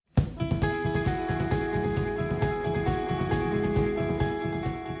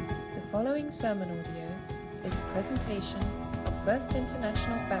sermon audio is a presentation of First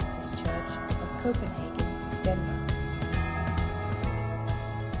International Baptist Church of Copenhagen, Denmark.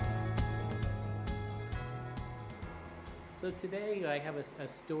 So today I have a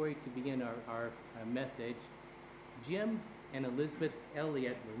story to begin our message. Jim and Elizabeth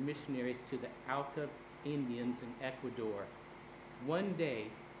Elliott were missionaries to the Auca Indians in Ecuador. One day,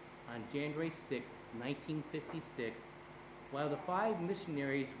 on January 6, 1956, while the five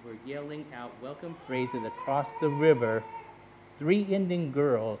missionaries were yelling out welcome phrases across the river, three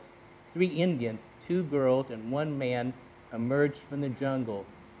Indians, 2 girls and 1 man, emerged from the jungle.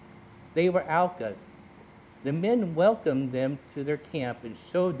 They were Aucas. The men welcomed them to their camp and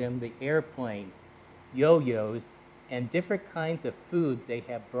showed them the airplane, yo-yos, and different kinds of food they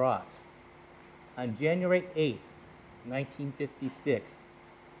had brought. On January 8, 1956,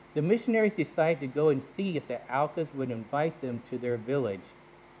 the missionaries decided to go and see if the Aucas would invite them to their village.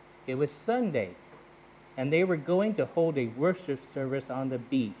 It was Sunday, and they were going to hold a worship service on the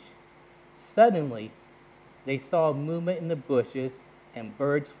beach. Suddenly, they saw movement in the bushes and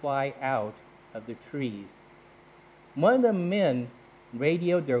birds fly out of the trees. One of the men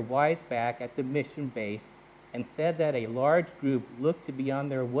radioed their wives back at the mission base and said that a large group looked to be on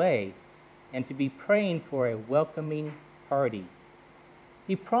their way and to be praying for a welcoming party.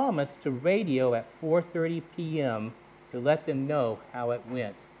 He promised to radio at 4:30 p.m. to let them know how it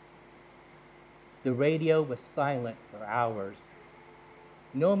went. The radio was silent for hours.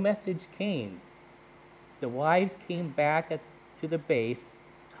 No message came. The wives came back to the base,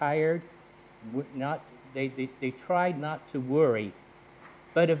 tired. They tried not to worry,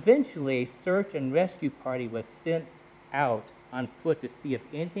 but eventually a search and rescue party was sent out on foot to see if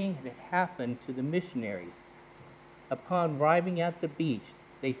anything had happened to the missionaries. Upon arriving at the beach,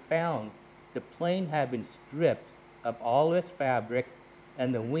 they found the plane had been stripped of all its fabric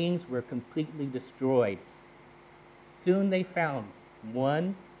and the wings were completely destroyed. Soon they found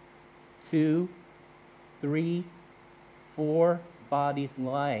 1, 2, 3, 4 bodies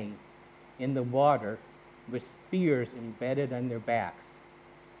lying in the water with spears embedded in their backs.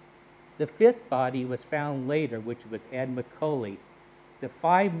 The 5th body was found later, which was Ed McCully. The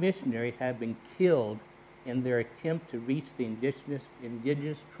 5 missionaries had been killed in their attempt to reach the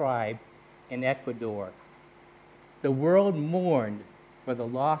indigenous tribe in Ecuador. The world mourned for the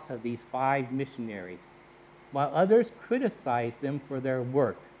loss of these 5 missionaries, while others criticized them for their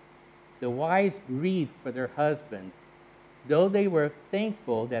work. The wives grieved for their husbands. Though they were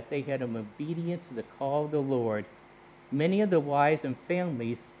thankful that they had been obedient to the call of the Lord, many of the wives and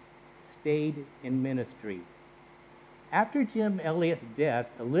families stayed in ministry. After Jim Elliott's death,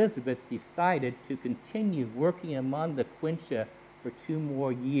 Elizabeth decided to continue working among the Quincha for 2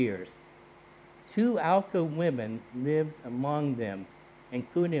 more years. 2 Auca women lived among them,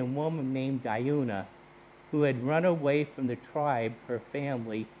 including a woman named Diana, who had run away from the tribe, her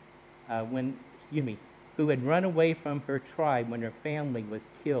family, who had run away from her tribe when her family was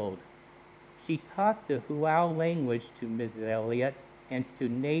killed. She taught the Huao language to Mrs. Elliott and to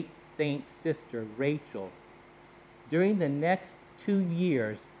Nate Saint's sister, Rachel. During the next 2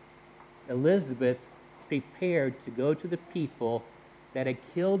 years, Elizabeth prepared to go to the people that had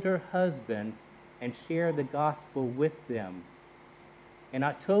killed her husband and share the gospel with them. In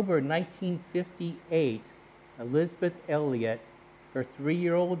October 1958, Elizabeth Elliott, her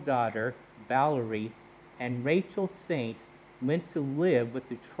 3-year-old daughter, Valerie, and Rachel Saint went to live with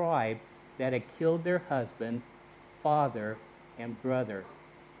the tribe that had killed their husband, father, and brother.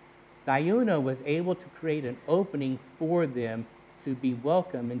 Diana was able to create an opening for them to be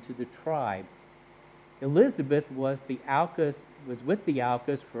welcomed into the tribe. Elizabeth was with the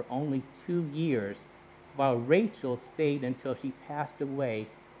Aucas for only 2 years, while Rachel stayed until she passed away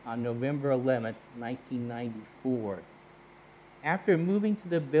on November 11, 1994. After moving to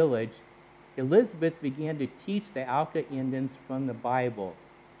the village, Elizabeth began to teach the Auca Indians from the Bible.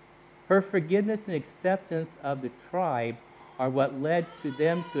 Her forgiveness and acceptance of the tribe are what led to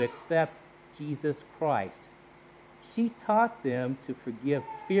them to accept Jesus Christ. She taught them to forgive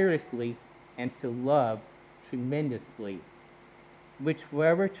fearlessly and to love tremendously, which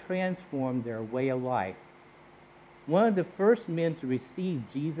forever transformed their way of life. One of the first men to receive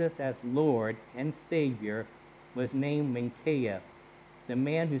Jesus as Lord and Savior was named Menkea, the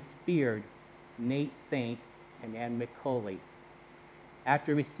man who speared Nate Saint and Ann McCully.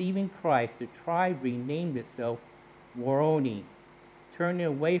 After receiving Christ, the tribe renamed itself Waroni, turning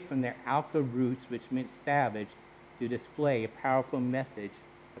away from their Auca roots, which meant savage, to display a powerful message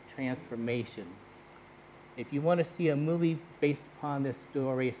of transformation. If you want to see a movie based upon this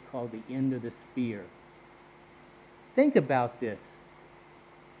story, it's called The End of the Spear. Think about this.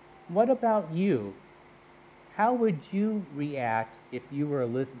 What about you? How would you react if you were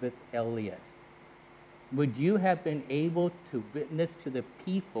Elizabeth Elliot? Would you have been able to witness to the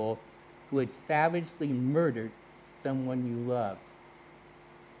people who had savagely murdered someone you loved?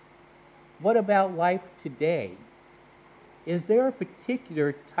 What about life today? Is there a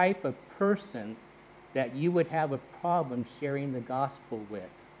particular type of person that you would have a problem sharing the gospel with?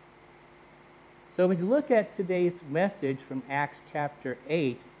 So as we look at today's message from Acts chapter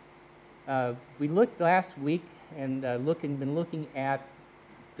 8, we looked last week and been looking at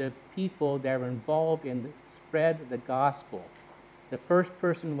the people that were involved in the spread of the gospel. The first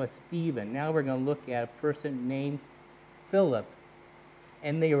person was Stephen. Now we're going to look at a person named Philip.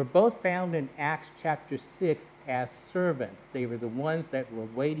 And they were both found in Acts chapter 6 as servants. They were the ones that were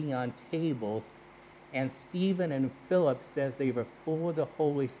waiting on tables. And Stephen and Philip says they were full of the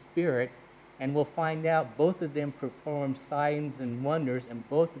Holy Spirit. And we'll find out both of them performed signs and wonders, and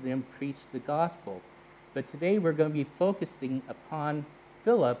both of them preached the gospel. But today we're going to be focusing upon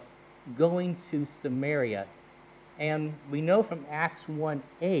Philip going to Samaria. And we know from Acts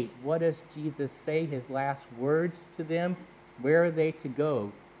 1:8, what does Jesus say, his last words to them? Where are they to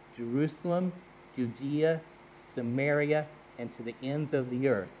go? Jerusalem, Judea, Samaria, and to the ends of the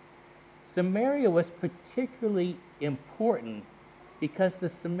earth. Samaria was particularly important because the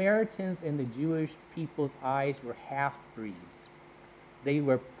Samaritans in the Jewish people's eyes were half-breeds. They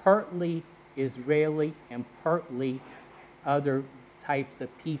were partly Israeli and partly other types of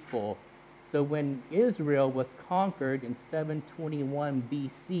people. So when Israel was conquered in 721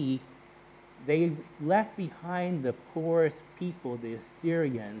 BC, they left behind the poorest people, the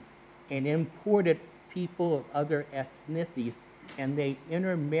Assyrians, and imported people of other ethnicities, and they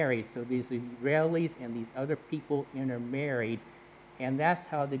intermarried. So these Israelis and these other people intermarried, and that's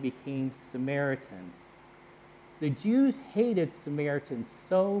how they became Samaritans. The Jews hated Samaritans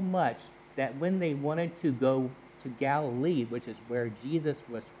so much that when they wanted to go to Galilee, which is where Jesus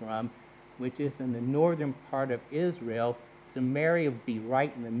was from, which is in the northern part of Israel, Samaria would be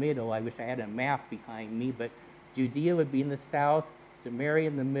right in the middle. I wish I had a map behind me, but Judea would be in the south, Samaria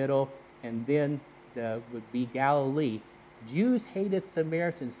in the middle, and then would be Galilee. Jews hated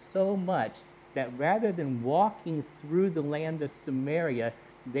Samaritans so much that rather than walking through the land of Samaria,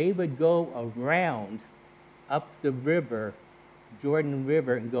 they would go around up the river, Jordan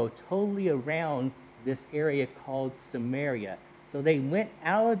River, and go totally around this area called Samaria. So they went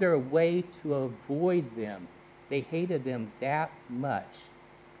out of their way to avoid them. They hated them that much.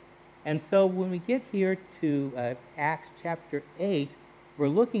 And so when we get here to Acts chapter 8, we're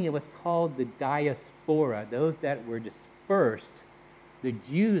looking at what's called the diaspora, those that were dispersed, the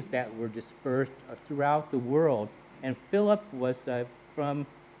Jews that were dispersed throughout the world. And Philip was from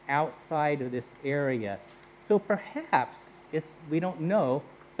outside of this area. So perhaps, we don't know,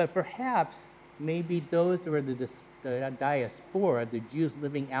 but perhaps maybe those who are the diaspora, the Jews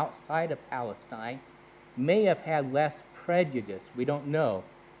living outside of Palestine, may have had less prejudice. We don't know.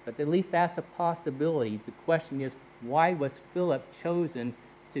 But at least that's a possibility. The question is, why was Philip chosen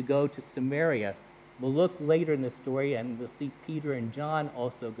to go to Samaria? We'll look later in the story and we'll see Peter and John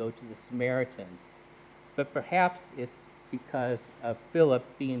also go to the Samaritans. But perhaps it's because of Philip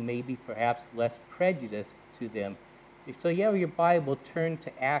being maybe perhaps less prejudiced to them. So you have your Bible, turn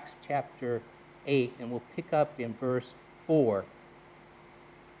to Acts chapter 8, and we'll pick up in verse 4. It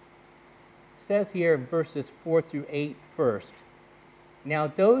says here in verses 4 through 8 first, "Now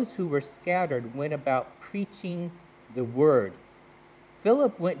those who were scattered went about preaching the word.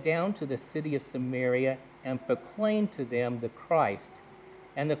 Philip went down to the city of Samaria and proclaimed to them the Christ.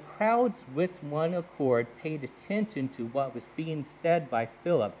 And the crowds with one accord paid attention to what was being said by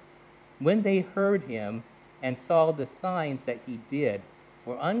Philip when they heard him and saw the signs that he did.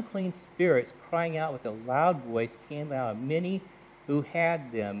 For unclean spirits, crying out with a loud voice, came out of many who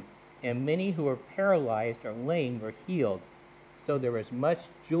had them, and many who were paralyzed or lame were healed. So there was much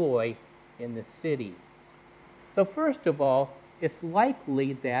joy in the city." So first of all, it's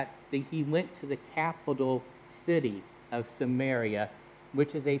likely that he went to the capital city of Samaria,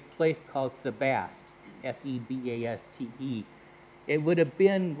 which is a place called Sebaste, S-E-B-A-S-T-E. It would have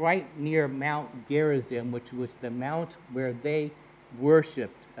been right near Mount Gerizim, which was the mount where they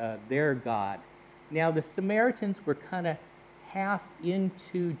worshipped their god. Now, the Samaritans were kind of half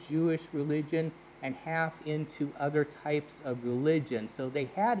into Jewish religion and half into other types of religion. So they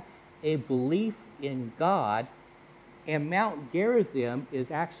had a belief in God, and Mount Gerizim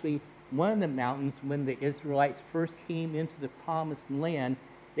is actually one of the mountains when the Israelites first came into the promised land.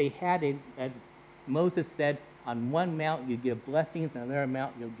 They had Moses said, on one mount you give blessings, on another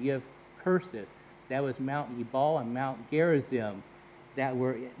mount you'll give curses. That was Mount Ebal and Mount Gerizim. that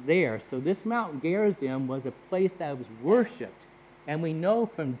were there. So this Mount Gerizim was a place that was worshipped. And we know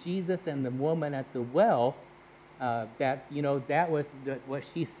from Jesus and the woman at the well that, that was what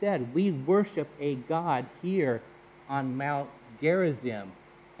she said. We worship a God here on Mount Gerizim.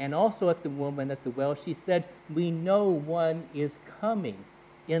 And also at the woman at the well, she said, we know one is coming.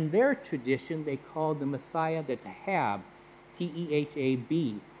 In their tradition, they called the Messiah the Tehab,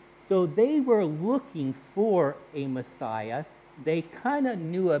 T-E-H-A-B. So they were looking for a Messiah. They kind of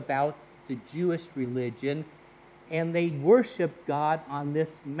knew about the Jewish religion, and they worshiped God on this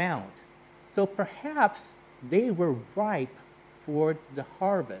mount. So perhaps they were ripe for the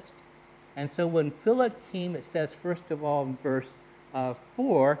harvest. And so when Philip came, it says, first of all, in verse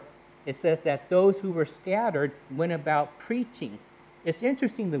 4, it says that those who were scattered went about preaching. It's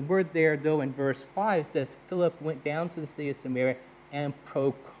interesting, the word there, though, in verse 5 says, Philip went down to the city of Samaria and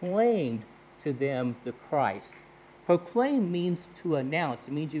proclaimed to them the Christ. Proclaim means to announce.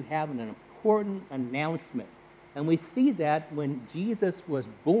 It means you have an important announcement. And we see that when Jesus was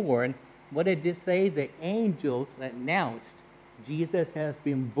born, what did it say? The angel announced, Jesus has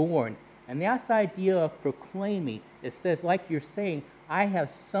been born. And that's the idea of proclaiming. It says, like you're saying, I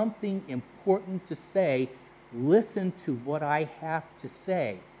have something important to say. Listen to what I have to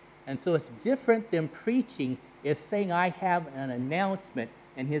say. And so it's different than preaching. It's saying I have an announcement.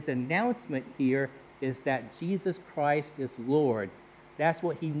 And his announcement here is that Jesus Christ is Lord. That's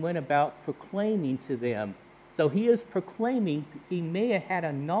what he went about proclaiming to them. So he is proclaiming. He may have had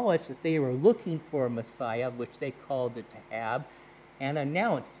a knowledge that they were looking for a Messiah, which they called the Tehab, and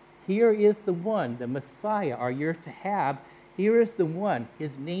announced, here is the one, the Messiah, or your Tehab. Here is the one.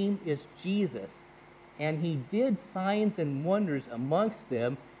 His name is Jesus. And he did signs and wonders amongst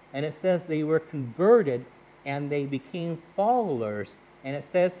them, and it says they were converted and they became followers. And it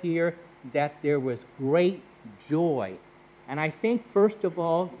says here that there was great joy. And I think, first of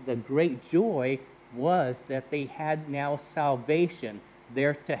all, the great joy was that they had now salvation.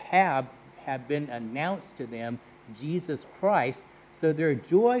 Their Tehab had been announced to them, Jesus Christ. So their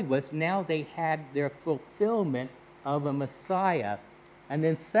joy was now they had their fulfillment of a Messiah. And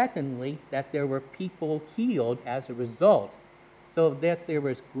then secondly, that there were people healed as a result. So that there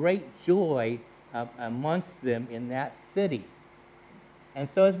was great joy amongst them in that city. And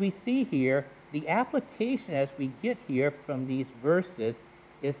so as we see here, the application as we get here from these verses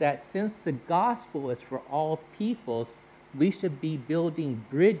is that since the gospel is for all peoples, we should be building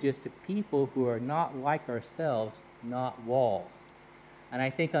bridges to people who are not like ourselves, not walls. And I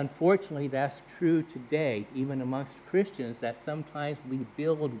think, unfortunately, that's true today, even amongst Christians, that sometimes we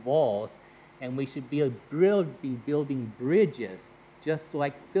build walls, and we should be building bridges, just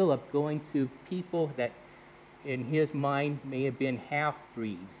like Philip going to people that in his mind may have been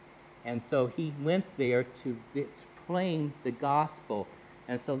half-breeds. And so he went there to proclaim the gospel.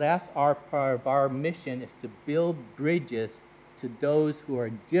 And so that's our part of our mission, is to build bridges to those who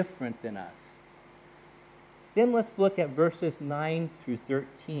are different than us. Then let's look at verses 9 through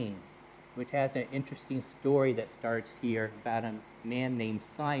 13, which has an interesting story that starts here about a man named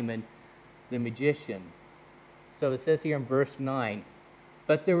Simon the magician. So it says here in verse 9,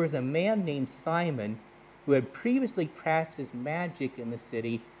 but there was a man named Simon who had previously practiced magic in the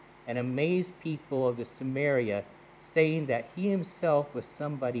city and amazed people of the Samaria, saying that he himself was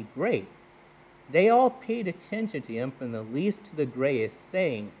somebody great. They all paid attention to him from the least to the greatest,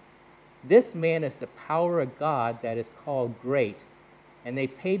 saying, this man is the power of God that is called great. And they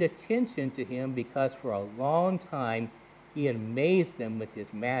paid attention to him because for a long time he had amazed them with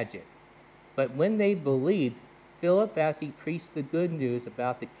his magic. But when they believed Philip as he preached the good news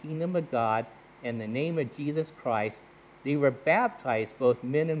about the kingdom of God and the name of Jesus Christ, they were baptized, both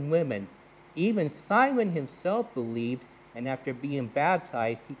men and women. Even Simon himself believed, and after being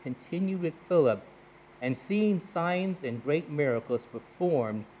baptized, he continued with Philip. And seeing signs and great miracles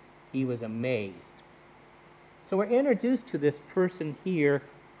performed, he was amazed. So we're introduced to this person here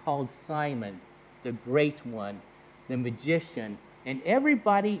called Simon, the great one, the magician. And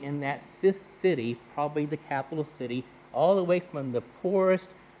everybody in that city, probably the capital city, all the way from the poorest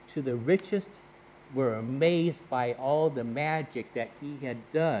to the richest, were amazed by all the magic that he had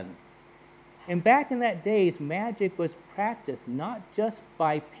done. And back in that days, magic was practiced not just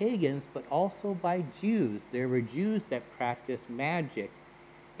by pagans, but also by Jews. There were Jews that practiced magic.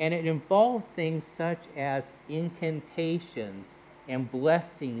 And it involved things such as incantations and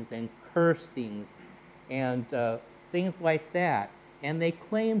blessings and cursings and things like that. And they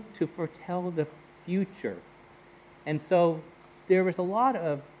claimed to foretell the future. And so there was a lot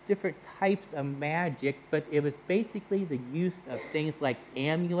of different types of magic, but it was basically the use of things like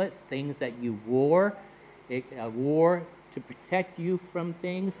amulets, things that you wore. to protect you from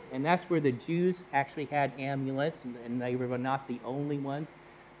things. And that's where the Jews actually had amulets, and they were not the only ones.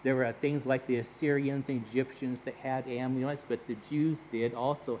 There were things like the Assyrians and Egyptians that had amulets, but the Jews did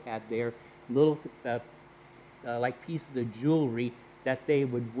also had their little like pieces of jewelry that they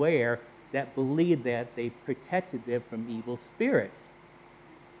would wear that believed that they protected them from evil spirits.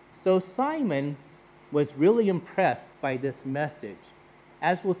 So Simon was really impressed by this message.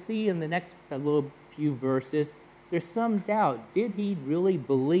 As we'll see in the next little few verses, there's some doubt. Did he really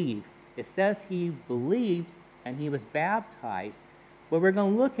believe? It says he believed and he was baptized. But we're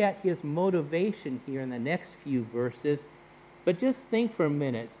going to look at his motivation here in the next few verses. But just think for a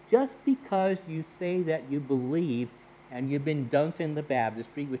minute. Just because you say that you believe and you've been dunked in the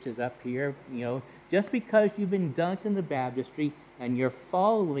baptistry, which is up here, just because you've been dunked in the baptistry and you're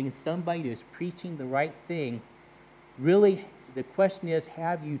following somebody who's preaching the right thing, really, the question is,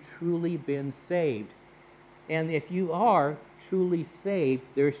 have you truly been saved? And if you are truly saved,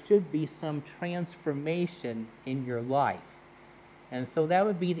 there should be some transformation in your life. And so that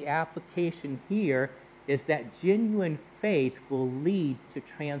would be the application here, is that genuine faith will lead to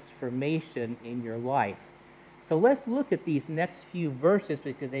transformation in your life. So let's look at these next few verses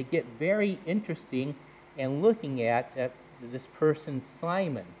because they get very interesting in looking at this person,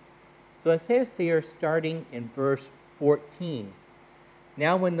 Simon. So it says here, starting in verse 14.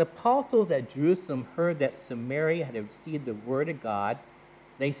 Now when the apostles at Jerusalem heard that Samaria had received the word of God,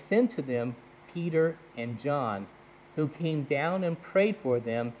 they sent to them Peter and John, who came down and prayed for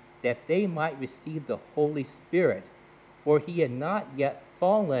them that they might receive the Holy Spirit, for he had not yet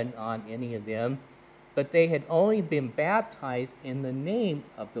fallen on any of them, but they had only been baptized in the name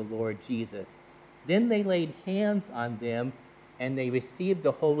of the Lord Jesus. Then they laid hands on them, and they received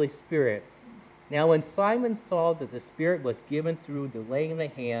the Holy Spirit. Now when Simon saw that the Spirit was given through the laying of the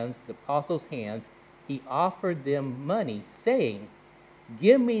hands, the apostles' hands, he offered them money, saying,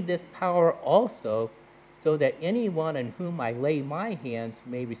 "Give me this power also, so that anyone on whom I lay my hands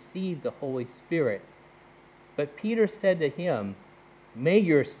may receive the Holy Spirit." But Peter said to him, "May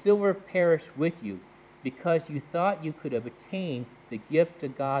your silver perish with you, because you thought you could obtain the gift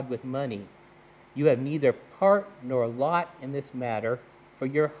of God with money. You have neither part nor lot in this matter, for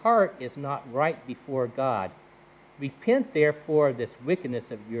your heart is not right before God. Repent therefore of this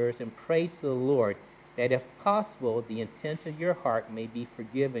wickedness of yours, and pray to the Lord, that if possible the intent of your heart may be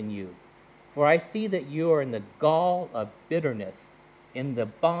forgiven you. For I see that you are in the gall of bitterness, in the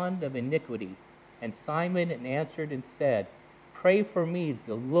bond of iniquity." And Simon answered and said, "Pray for me,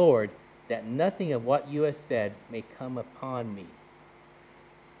 the Lord, that nothing of what you have said may come upon me."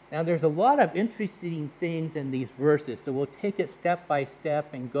 Now there's a lot of interesting things in these verses, so we'll take it step by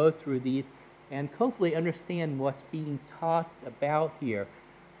step and go through these and hopefully understand what's being talked about here.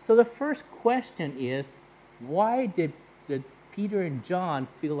 So the first question is, why did Peter and John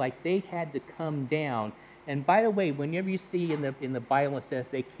feel like they had to come down? And by the way, whenever you see in the Bible it says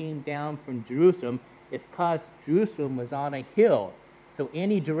they came down from Jerusalem, it's because Jerusalem was on a hill. So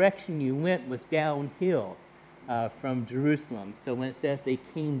any direction you went was downhill from Jerusalem. So when it says they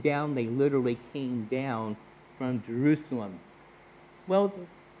came down, they literally came down from Jerusalem. Well,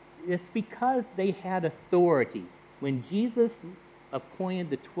 it's because they had authority. When Jesus appointed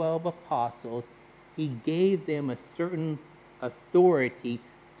the 12 apostles, he gave them a certain authority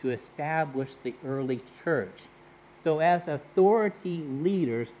to establish the early church. So as authority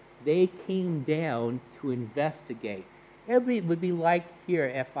leaders, they came down to investigate. It would be like here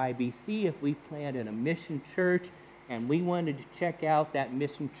at FIBC if we planted a mission church and we wanted to check out that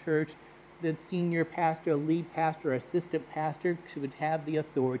mission church. The senior pastor, lead pastor, assistant pastor would have the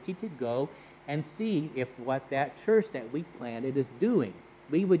authority to go and see if what that church that we planted is doing.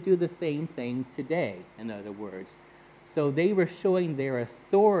 We would do the same thing today, in other words. So they were showing their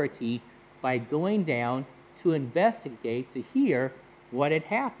authority by going down to investigate, to hear what had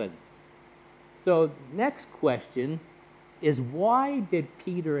happened. So next question is, why did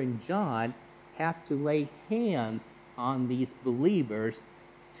Peter and John have to lay hands on these believers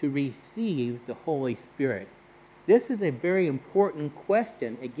to receive the Holy Spirit? This is a very important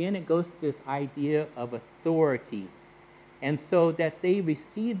question. Again, it goes to this idea of authority. And so that they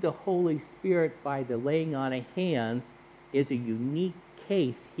received the Holy Spirit by the laying on of hands is a unique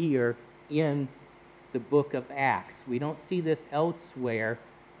case here in the book of Acts. We don't see this elsewhere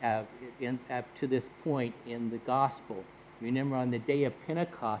to this point in the gospel. Remember, on the day of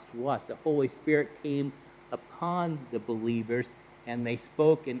Pentecost, the Holy Spirit came upon the believers, and they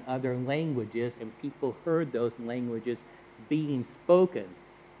spoke in other languages, and people heard those languages being spoken.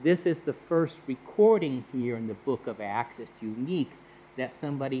 This is the first recording here in the book of Acts. It's unique that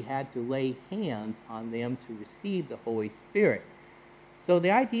somebody had to lay hands on them to receive the Holy Spirit. So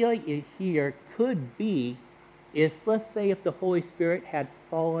the idea here could be is, let's say if the Holy Spirit had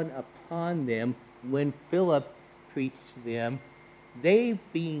fallen upon them when Philip preached to them, they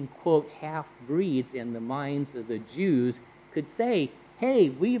being, quote, half-breeds in the minds of the Jews, could say, hey,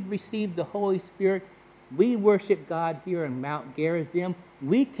 we've received the Holy Spirit, we worship God here in Mount Gerizim,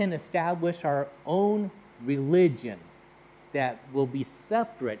 we can establish our own religion that will be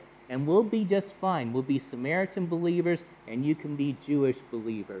separate, and we'll be just fine. We'll be Samaritan believers, and you can be Jewish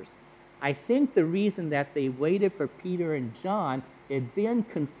believers. I think the reason that they waited for Peter and John, it then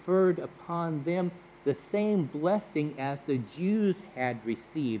conferred upon them the same blessing as the Jews had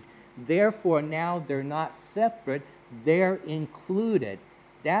received. Therefore, now they're not separate, they're included.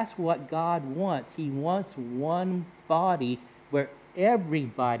 That's what God wants. He wants one body where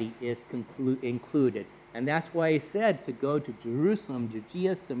everybody is included. And that's why he said to go to Jerusalem,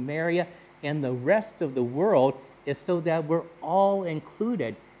 Judea, Samaria, and the rest of the world, is so that we're all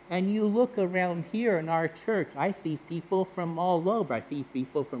included. And you look around here in our church, I see people from all over. I see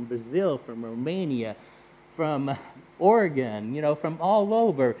people from Brazil, from Romania, from Oregon, from all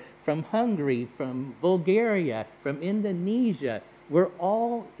over, from Hungary, from Bulgaria, from Indonesia. We're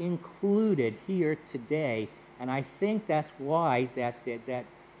all included here today. And I think that's why that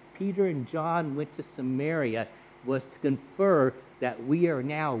Peter and John went to Samaria, was to confer that we are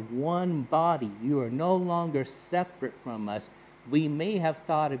now one body. You are no longer separate from us. We may have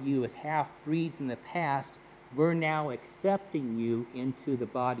thought of you as half-breeds in the past. We're now accepting you into the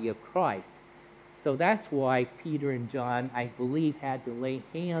body of Christ. So that's why Peter and John, I believe, had to lay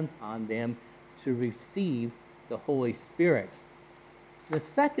hands on them to receive the Holy Spirit. The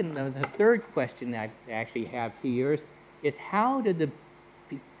third question I actually have here is how did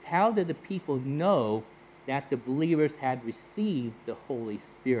the people know that the believers had received the Holy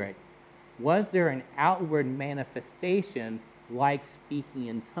Spirit? Was there an outward manifestation like speaking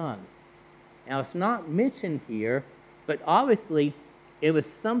in tongues? Now, it's not mentioned here, but obviously it was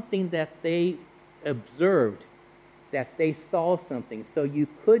something that they observed, that they saw something. So you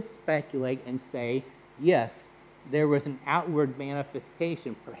could speculate and say, yes, there was an outward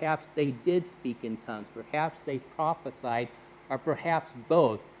manifestation. Perhaps they did speak in tongues, perhaps they prophesied, or perhaps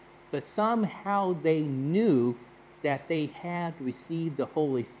both. But somehow they knew that they had received the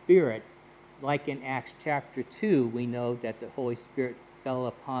Holy Spirit. Like in Acts chapter 2, we know that the Holy Spirit fell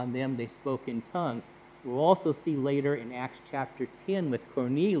upon them. They spoke in tongues. We'll also see later in Acts chapter 10 with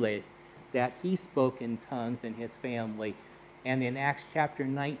Cornelius that he spoke in tongues and his family. And in Acts chapter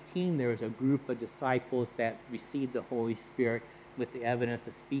 19, there was a group of disciples that received the Holy Spirit with the evidence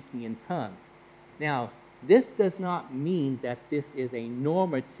of speaking in tongues. Now, this does not mean that this is a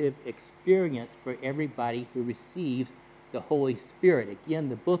normative experience for everybody who receives the Holy Spirit. Again,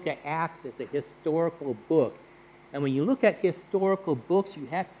 the book of Acts is a historical book. And when you look at historical books, you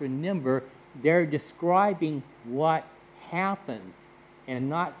have to remember they're describing what happened and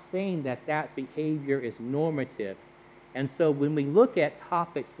not saying that that behavior is normative. And so when we look at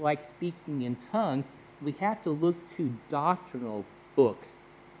topics like speaking in tongues, we have to look to doctrinal books.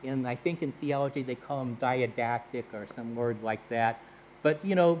 And I think in theology they call them didactic or some word like that. But,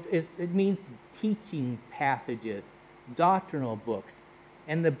 it means teaching passages, doctrinal books.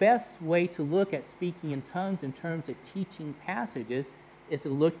 And the best way to look at speaking in tongues in terms of teaching passages is to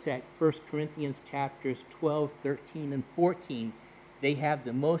look at 1 Corinthians chapters 12, 13, and 14. They have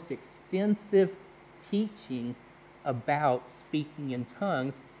the most extensive teaching about speaking in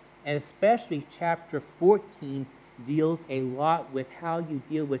tongues, and especially chapter 14 deals a lot with how you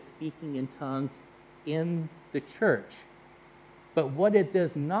deal with speaking in tongues in the church. But what it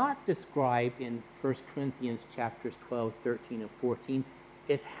does not describe in 1 Corinthians chapters 12, 13, and 14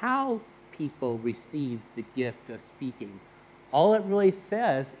 is how people receive the gift of speaking. All it really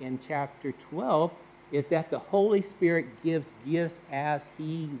says in chapter 12 is that the Holy Spirit gives gifts as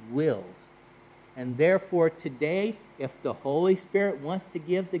He wills. And therefore today, if the Holy Spirit wants to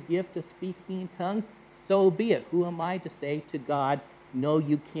give the gift of speaking in tongues, so be it. Who am I to say to God, no,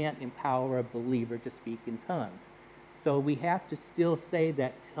 you can't empower a believer to speak in tongues? So we have to still say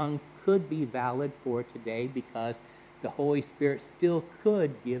that tongues could be valid for today because the Holy Spirit still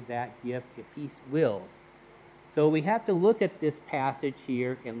could give that gift if He wills. So we have to look at this passage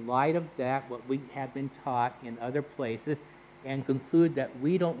here in light of that, what we have been taught in other places, and conclude that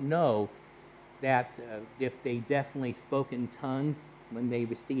we don't know that if they definitely spoke in tongues when they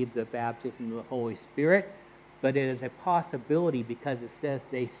received the baptism of the Holy Spirit, but it is a possibility because it says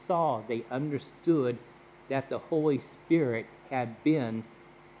they saw, they understood that the Holy Spirit had been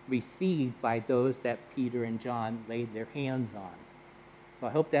received by those that Peter and John laid their hands on. So I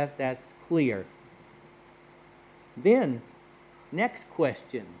hope that that's clear. Then, next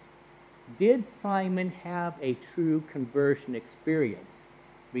question. Did Simon have a true conversion experience?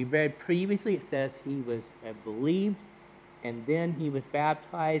 We read previously, it says he was believed, and then he was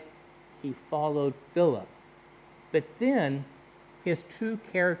baptized. He followed Philip. But then his true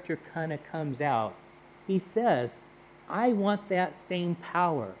character kind of comes out. He says, I want that same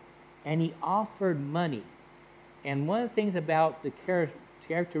power. And he offered money. And one of the things about the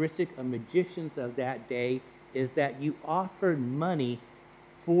characteristic of magicians of that day is that you offered money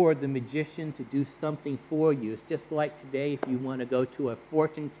for the magician to do something for you. It's just like today, if you want to go to a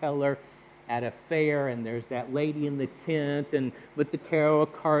fortune teller at a fair and there's that lady in the tent and with the tarot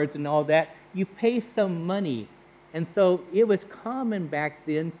cards and all that, you pay some money. And so it was common back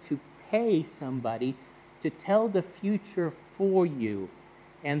then to pay somebody to tell the future for you.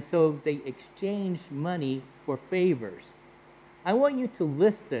 And so they exchanged money for favors. I want you to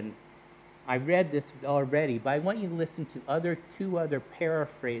listen. I read this already, but I want you to listen to two other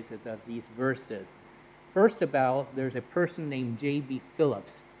paraphrases of these verses. First of all, there's a person named J.B.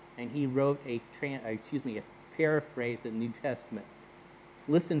 Phillips, and he wrote a paraphrase of the New Testament.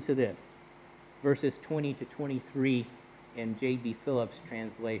 Listen to this, verses 20 to 23 in J.B. Phillips'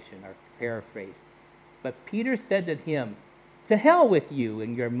 translation or paraphrase. But Peter said to him, "To hell with you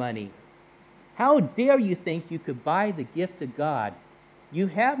and your money. How dare you think you could buy the gift of God? You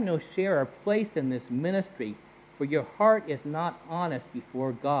have no share or place in this ministry, for your heart is not honest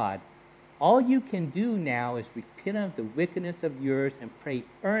before God. All you can do now is repent of the wickedness of yours and pray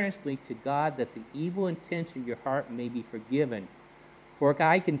earnestly to God that the evil intention of your heart may be forgiven. For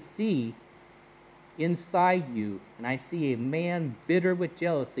I can see inside you, and I see a man bitter with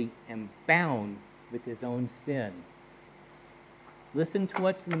jealousy and bound with his own sin." Listen to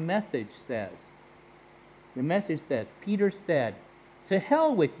what the message says. The message says, Peter said, "To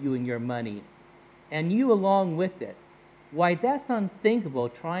hell with you and your money, and you along with it. Why, that's unthinkable,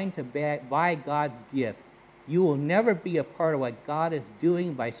 trying to buy God's gift. You will never be a part of what God is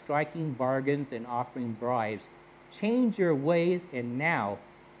doing by striking bargains and offering bribes. Change your ways, and now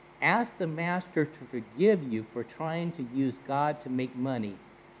ask the Master to forgive you for trying to use God to make money.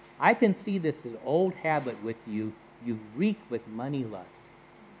 I can see this as an old habit with you. You reek with money lust."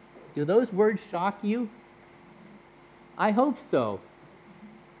 Do those words shock you? I hope so.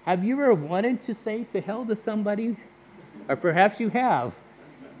 Have you ever wanted to say to hell to somebody? Or perhaps you have.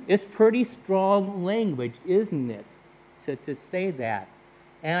 It's pretty strong language, isn't it, to say that?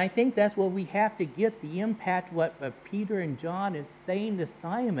 And I think that's what we have to get, the impact what Peter and John is saying to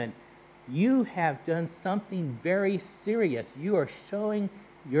Simon. You have done something very serious. You are showing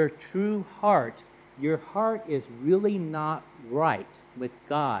your true heart. Your heart is really not right with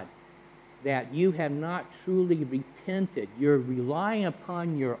God, that you have not truly repented. You're relying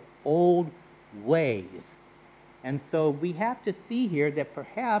upon your old ways. And so we have to see here that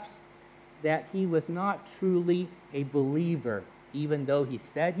perhaps that he was not truly a believer, even though he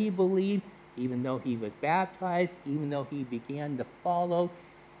said he believed, even though he was baptized, even though he began to follow.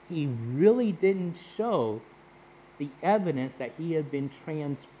 He really didn't show the evidence that he had been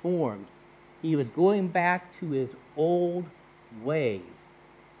transformed. He was going back to his old ways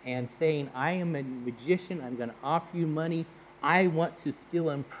and saying, I am a magician, I'm going to offer you money, I want to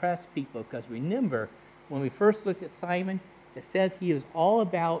still impress people. Because remember, when we first looked at Simon, it says he was all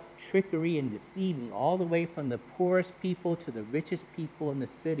about trickery and deceiving, all the way from the poorest people to the richest people in the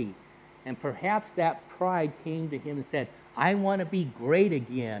city. And perhaps that pride came to him and said, I want to be great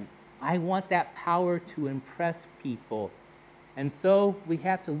again. I want that power to impress people. And so we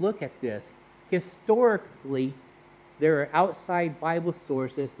have to look at this. Historically, there are outside Bible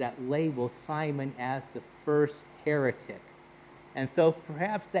sources that label Simon as the first heretic. And so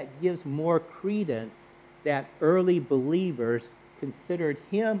perhaps that gives more credence that early believers considered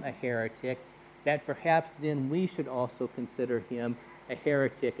him a heretic, that perhaps then we should also consider him a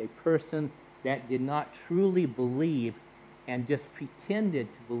heretic, a person that did not truly believe and just pretended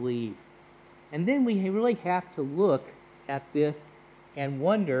to believe. And then we really have to look at this and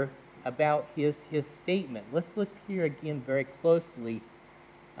wonder about his statement. Let's look here again very closely.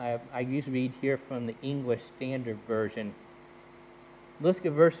 I usually read here from the English Standard Version. Let's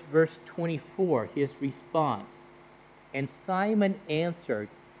get verse 24, his response. And Simon answered,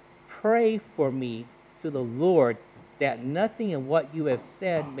 "Pray for me to the Lord that nothing of what you have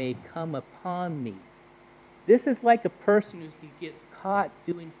said may come upon me." This is like a person who gets caught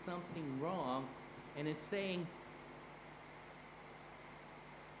doing something wrong and is saying,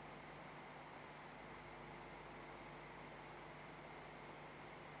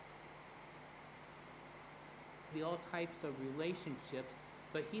 all types of relationships,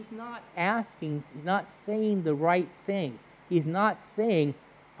 But he's not asking, he's not saying the right thing. He's not saying,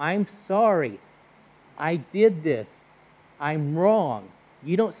 I'm sorry, I did this, I'm wrong.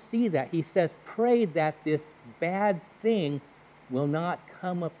 You don't see that. He says, pray that this bad thing will not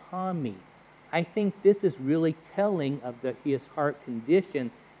come upon me. I think this is really telling of his heart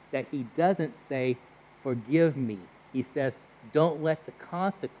condition, that he doesn't say, forgive me. He says, don't let the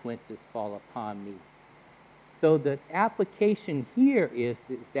consequences fall upon me. So the application here is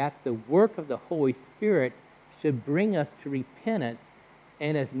that the work of the Holy Spirit should bring us to repentance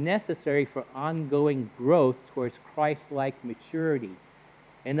and is necessary for ongoing growth towards Christ-like maturity.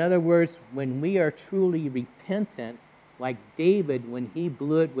 In other words, when we are truly repentant, like David, when he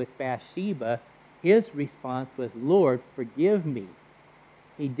blew it with Bathsheba, his response was, Lord, forgive me.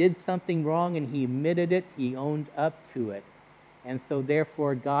 He did something wrong and he admitted it, he owned up to it. And so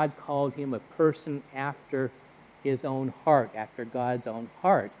therefore God called him a person after his own heart, after God's own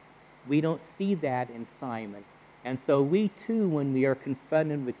heart. We don't see that in Simon. And so we too, when we are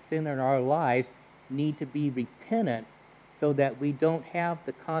confronted with sin in our lives, need to be repentant so that we don't have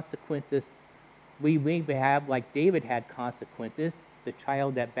the consequences we may have, like David had consequences. The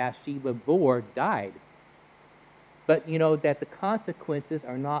child that Bathsheba bore died. But you know that the consequences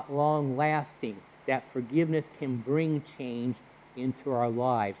are not long lasting, that forgiveness can bring change into our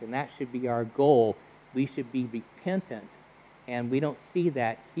lives, and that should be our goal. We should be repentant, and we don't see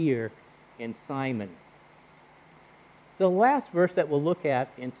that here in Simon. So the last verse that we'll look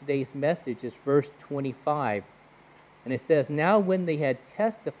at in today's message is verse 25. And it says, Now when they had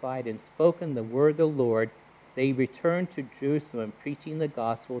testified and spoken the word of the Lord, they returned to Jerusalem, preaching the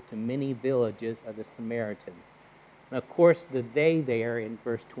gospel to many villages of the Samaritans. And of course, the they there in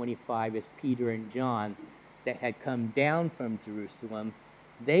verse 25 is Peter and John that had come down from Jerusalem.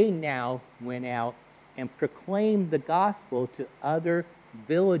 They now went out and proclaimed the gospel to other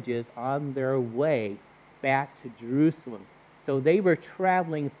villages on their way back to Jerusalem. So they were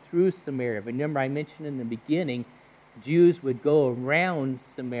traveling through Samaria. Remember, I mentioned in the beginning, Jews would go around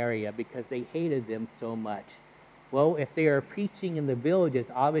Samaria because they hated them so much. Well, if they are preaching in the villages,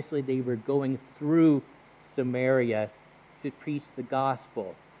 obviously they were going through Samaria to preach the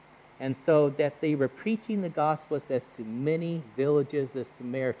gospel. And so that they were preaching the gospel says to many villages of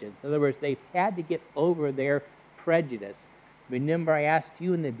Samaritans. In other words, they had to get over their prejudice. Remember, I asked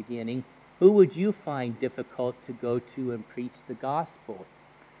you in the beginning, who would you find difficult to go to and preach the gospel?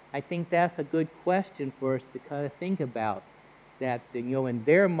 I think that's a good question for us to kind of think about. That, you know, in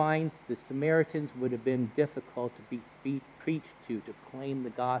their minds, the Samaritans would have been difficult to be preached to claim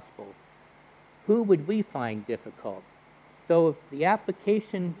the gospel. Who would we find difficult? So the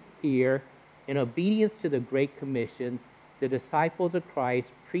application here, in obedience to the Great Commission, the disciples of Christ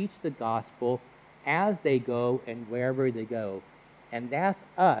preach the gospel as they go and wherever they go. And that's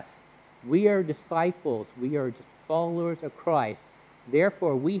us. We are disciples. We are followers of Christ.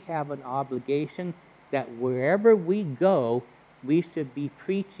 Therefore, we have an obligation that wherever we go, we should be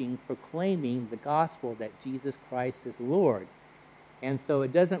preaching, proclaiming the gospel that Jesus Christ is Lord. And so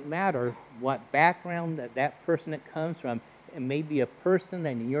it doesn't matter what background that person that comes from. It may be a person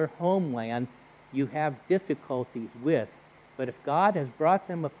that in your homeland you have difficulties with. But if God has brought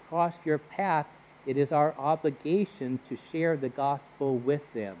them across your path, it is our obligation to share the gospel with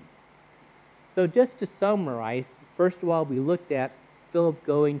them. So just to summarize, first of all, we looked at Philip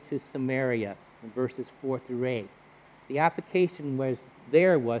going to Samaria in verses 4 through 8. The application was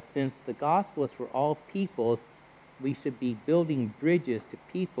since the gospel is for all peoples, we should be building bridges to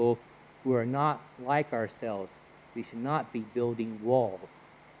people who are not like ourselves. We should not be building walls.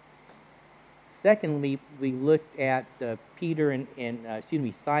 Secondly, we looked at Simon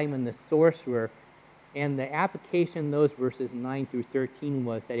the sorcerer, and the application in those verses 9 through 13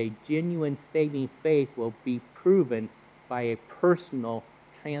 was that a genuine saving faith will be proven by a personal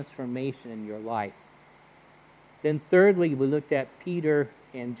transformation in your life. Then thirdly, we looked at Peter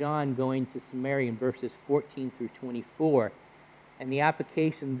and John going to Samaria in verses 14 through 24. And the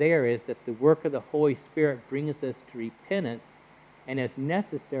application there is that the work of the Holy Spirit brings us to repentance and is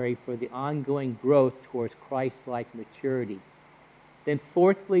necessary for the ongoing growth towards Christ-like maturity. Then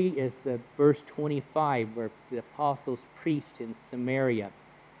fourthly is the verse 25 where the apostles preached in Samaria.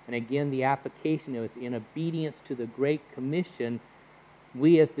 And again, the application was in obedience to the Great Commission,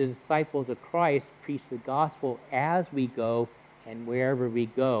 we as the disciples of Christ preach the gospel as we go and wherever we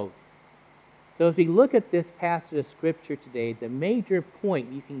go. So as we look at this passage of Scripture today, the major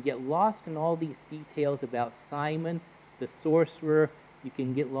point, you can get lost in all these details about Simon, the sorcerer. You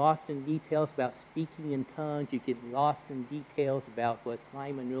can get lost in details about speaking in tongues. You get lost in details about what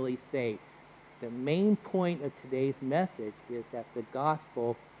Simon really said. the main point of today's message is that the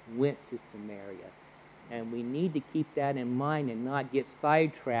gospel went to Samaria. And we need to keep that in mind and not get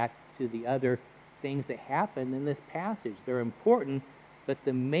sidetracked to the other things that happen in this passage. They're important, but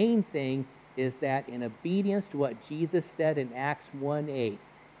the main thing is that in obedience to what Jesus said in Acts 1:8,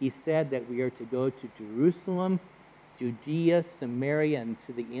 he said that we are to go to Jerusalem, Judea, Samaria, and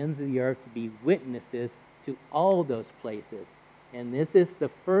to the ends of the earth to be witnesses to all those places. And this is the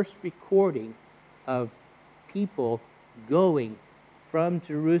first recording of people going from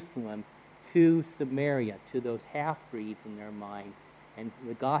Jerusalem to Samaria, to those half-breeds in their mind. And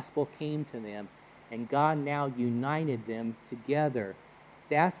the gospel came to them, and God now united them together.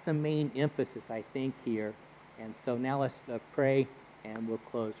 That's the main emphasis, I think, here. And so now let's pray, and we'll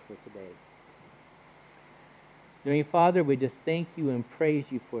close for today. Dear Father, we just thank you and praise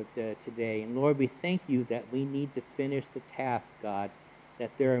you for today. And Lord, we thank you that we need to finish the task, God,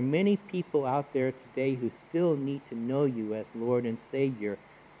 that there are many people out there today who still need to know you as Lord and Savior.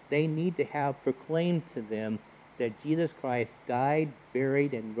 They need to have proclaimed to them that Jesus Christ died,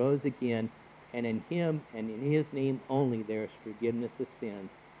 buried, and rose again, and in him and in his name only there is forgiveness of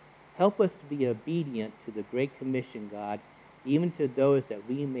sins. Help us to be obedient to the Great Commission, God, even to those that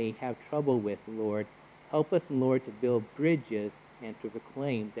we may have trouble with, Lord. Help us, Lord, to build bridges and to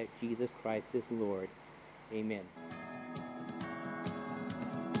proclaim that Jesus Christ is Lord. Amen.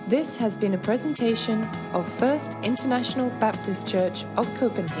 This has been a presentation of First International Baptist Church of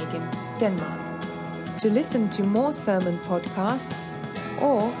Copenhagen, Denmark. To listen to more sermon podcasts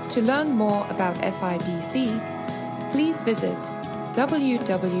or to learn more about FIBC, please visit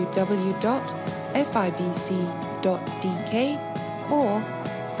www.fibc.dk or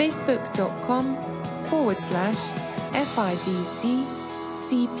facebook.com/FIBC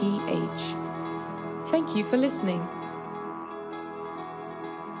CPH. Thank you for listening.